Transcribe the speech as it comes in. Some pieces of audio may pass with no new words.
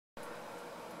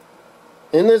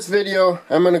In this video,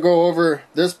 I'm going to go over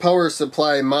this power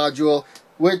supply module,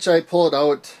 which I pulled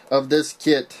out of this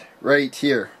kit right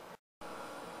here.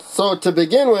 So to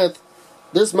begin with,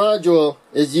 this module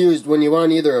is used when you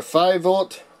want either a 5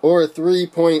 volt or a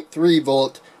 3.3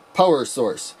 volt power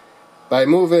source. By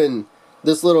moving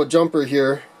this little jumper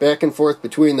here back and forth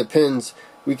between the pins,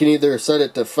 we can either set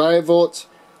it to 5 volts,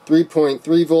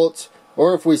 3.3 volts,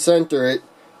 or if we center it,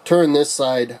 turn this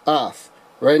side off.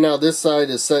 Right now this side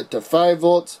is set to 5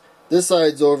 volts, this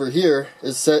side's over here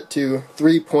is set to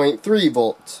 3.3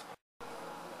 volts.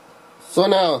 So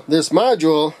now this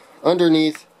module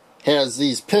underneath has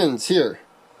these pins here.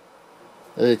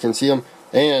 There you can see them,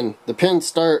 and the pins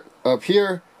start up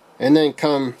here and then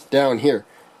come down here.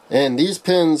 And these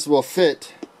pins will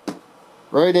fit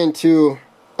right into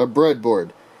a breadboard.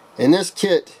 And this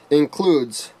kit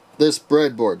includes this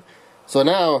breadboard. So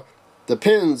now the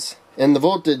pins and the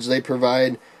voltage they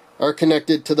provide are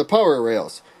connected to the power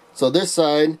rails. So this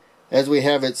side, as we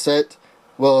have it set,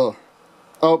 will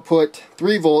output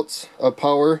 3 volts of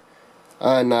power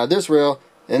on this rail,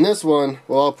 and this one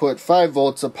will output 5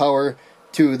 volts of power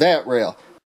to that rail.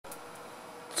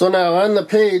 So now on the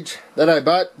page that I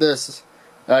bought this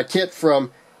kit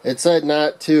from, it said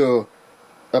not to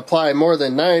apply more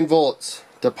than 9 volts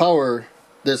to power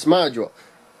this module.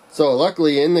 So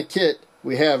luckily in the kit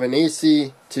we have an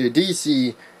AC to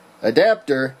DC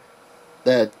adapter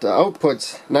that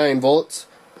outputs 9 volts,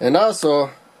 and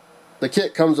also the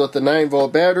kit comes with a 9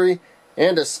 volt battery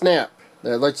and a snap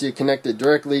that lets you connect it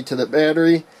directly to the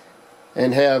battery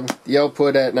and have the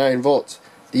output at 9 volts.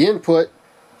 The input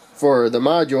for the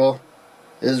module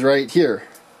is right here.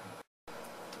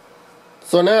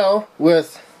 So now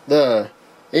with the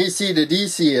AC to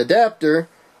DC adapter,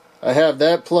 I have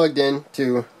that plugged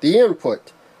into the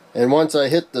input. And once I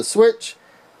hit the switch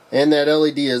and that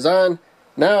LED is on,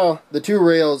 now the two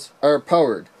rails are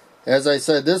powered. As I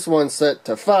said, this one's set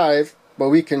to 5, but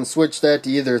we can switch that to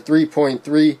either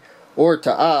 3.3 or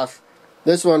to off.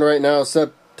 This one right now is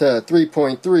set to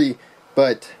 3.3,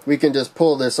 but we can just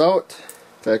pull this out.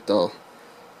 In fact, I'll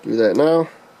do that now.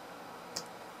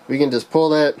 We can just pull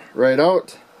that right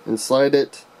out and slide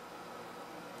it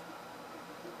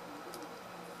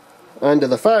onto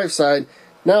the 5 side.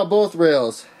 Now both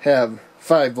rails have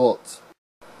 5 volts.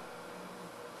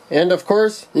 And of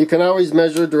course, you can always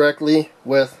measure directly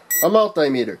with a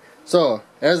multimeter. So,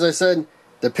 as I said,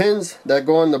 the pins that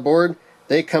go on the board,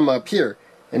 they come up here.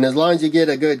 And as long as you get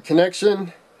a good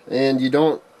connection and you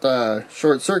don't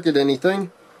short circuit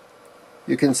anything,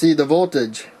 you can see the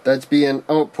voltage that's being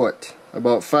output.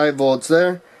 About 5 volts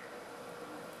there.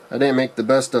 I didn't make the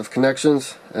best of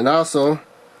connections. And also,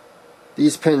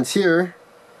 these pins here,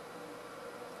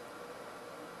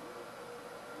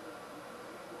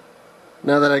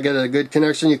 now that I get a good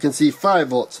connection, you can see 5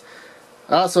 volts.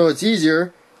 Also, it's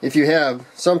easier if you have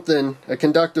something, a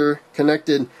conductor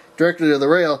connected directly to the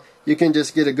rail, you can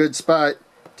just get a good spot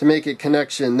to make a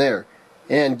connection there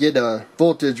and get a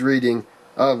voltage reading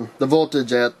of the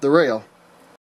voltage at the rail.